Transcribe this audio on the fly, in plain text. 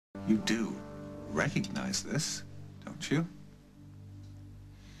You do recognize this, don't you?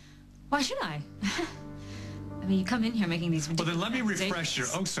 Why should I? I mean, you come in here making these ridiculous Well, then let me refresh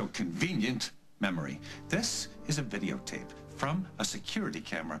accusations. your oh-so-convenient memory. This is a videotape from a security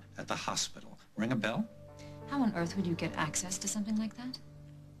camera at the hospital. Ring a bell? How on earth would you get access to something like that?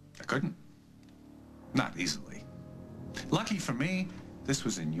 I couldn't. Not easily. Lucky for me, this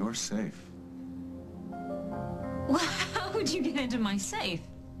was in your safe. Well, how would you get into my safe?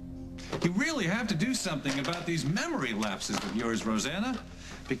 You really have to do something about these memory lapses of yours, Rosanna,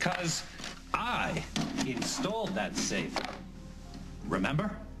 because I installed that safe.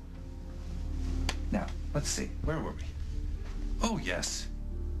 Remember? Now, let's see. Where were we? Oh, yes.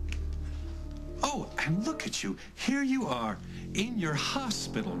 Oh, and look at you. Here you are in your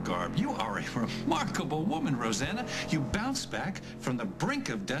hospital garb. You are a remarkable woman, Rosanna. You bounce back from the brink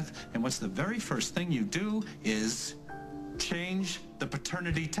of death, and what's the very first thing you do is change the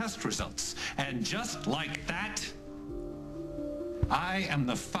paternity test results. And just like that, I am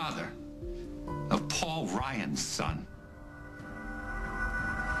the father of Paul Ryan's son.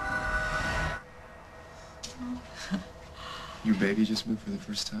 Your baby just moved for the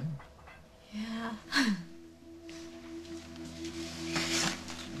first time? Yeah.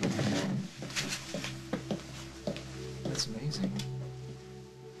 That's amazing.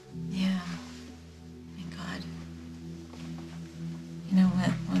 Yeah. Thank God. You know,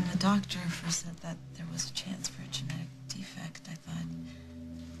 when the doctor first said that there was a chance for a genetic defect, I thought...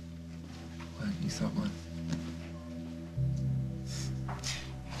 What? You thought what?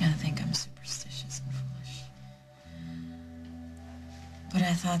 You're gonna think I'm superstitious and foolish. But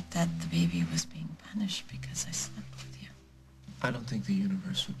I thought that the baby was being punished because I slept with you. I don't think the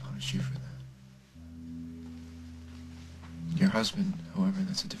universe would punish you for that. Your husband, however,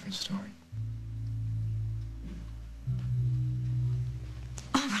 that's a different story.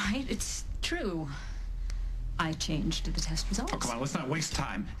 All right, it's true. I changed the test results. Oh, come on, let's not waste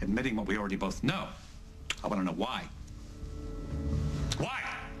time admitting what we already both know. I want to know why. Why?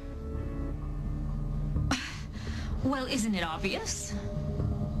 Well, isn't it obvious?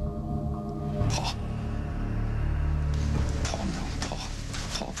 Paul. Paul, no, Paul.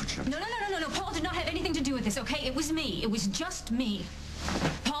 Paul, would you... No. Paul did not have anything to do with this, okay? It was me. It was just me.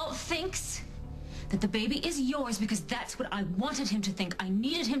 Paul thinks that the baby is yours because that's what I wanted him to think. I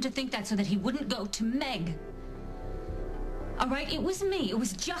needed him to think that so that he wouldn't go to Meg. All right? It was me. It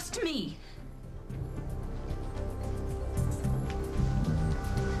was just me.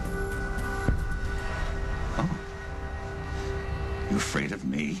 Oh. You afraid of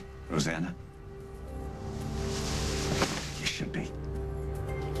me, Rosanna? You should be.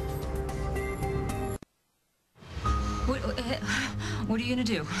 What are you gonna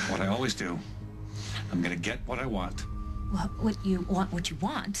do? What I always do. I'm gonna get what I want. Well, what you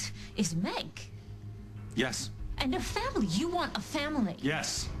want is Meg. Yes. And a family. You want a family.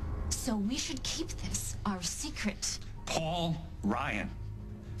 Yes. So we should keep this our secret. Paul Ryan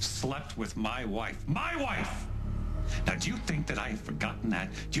slept with my wife. My wife! Now, do you think that I have forgotten that?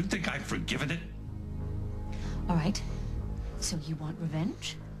 Do you think I've forgiven it? All right. So you want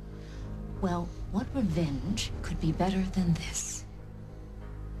revenge? Well, what revenge could be better than this?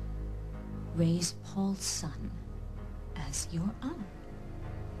 Raise Paul's son as your own.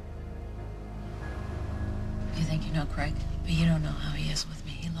 You think you know Craig, but you don't know how he is with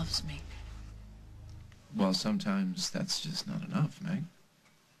me. He loves me. Well, sometimes that's just not enough, Meg.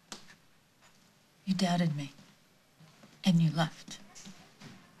 You doubted me, and you left.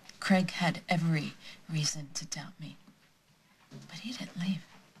 Craig had every reason to doubt me, but he didn't leave.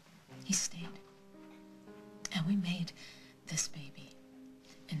 He stayed. And we made this baby.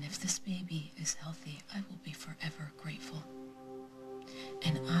 And if this baby is healthy, I will be forever grateful.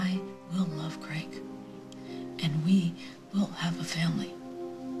 And I will love Craig. And we will have a family.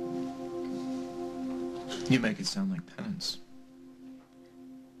 You make it sound like penance.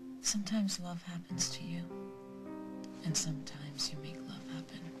 Sometimes love happens to you. And sometimes you make love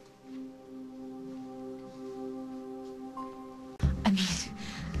happen. I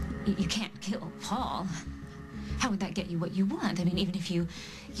mean, you can't kill Paul. How would that get you what you want? I mean, even if you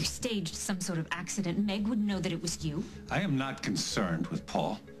staged some sort of accident, Meg would know that it was you. I am not concerned with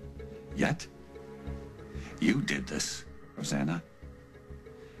Paul. Yet. You did this, Rosanna.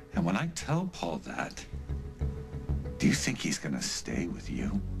 And when I tell Paul that, do you think he's gonna stay with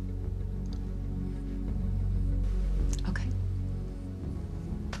you? Okay.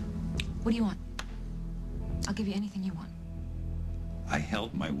 What do you want? I'll give you anything you want. I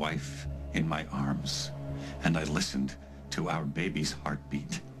held my wife in my arms, and I listened to our baby's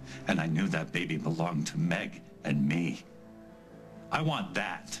heartbeat, and I knew that baby belonged to Meg and me. I want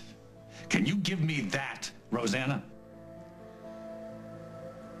that. Can you give me that, Rosanna?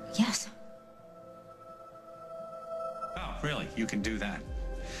 Yes. Oh, really? You can do that?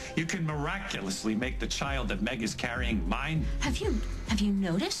 You can miraculously make the child that Meg is carrying mine? Have you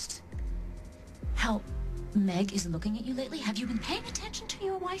noticed how Meg is looking at you lately? Have you been paying attention to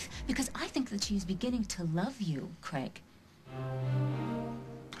your wife? Because I think that she is beginning to love you, Craig.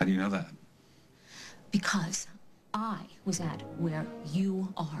 How do you know that? Because I was at where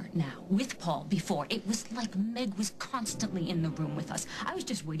you are now, with Paul before. It was like Meg was constantly in the room with us. I was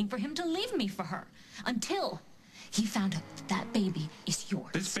just waiting for him to leave me for her. Until he found out that baby is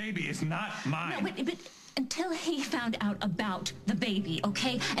yours. This baby is not mine. No, but until he found out about the baby,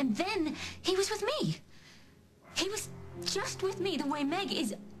 okay? And then he was with me. He was just with me the way Meg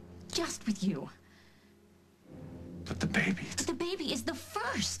is just with you. But the baby... But the baby is the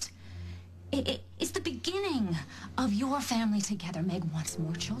first. It's the beginning of your family together. Meg wants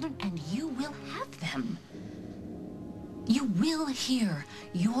more children, and you will have them. You will hear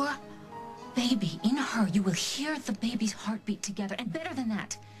your baby in her. You will hear the baby's heartbeat together. And better than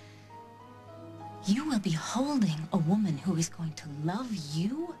that, you will be holding a woman who is going to love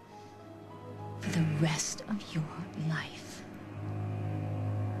you for the rest of your life.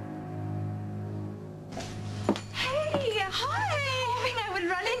 Hey, hi! I would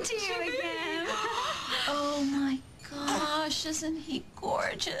run into you again. Oh my gosh, isn't he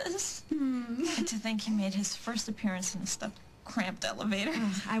gorgeous? And to think he made his first appearance in a stuffed, cramped elevator.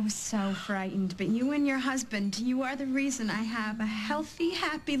 I was so frightened, but you and your husband, you are the reason I have a healthy,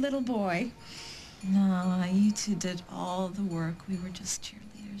 happy little boy. No, you two did all the work. We were just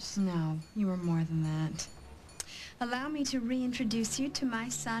cheerleaders. No, you were more than that. Allow me to reintroduce you to my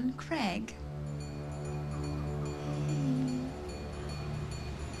son, Craig.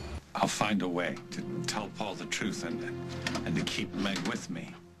 I'll find a way to tell Paul the truth and to keep Meg with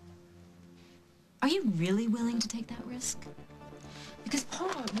me. Are you really willing to take that risk? Because Paul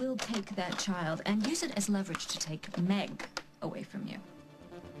will take that child and use it as leverage to take Meg away from you.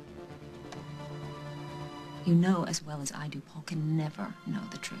 You know as well as I do, Paul can never know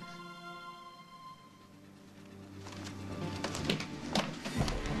the truth.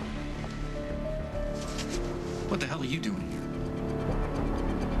 What the hell are you doing here?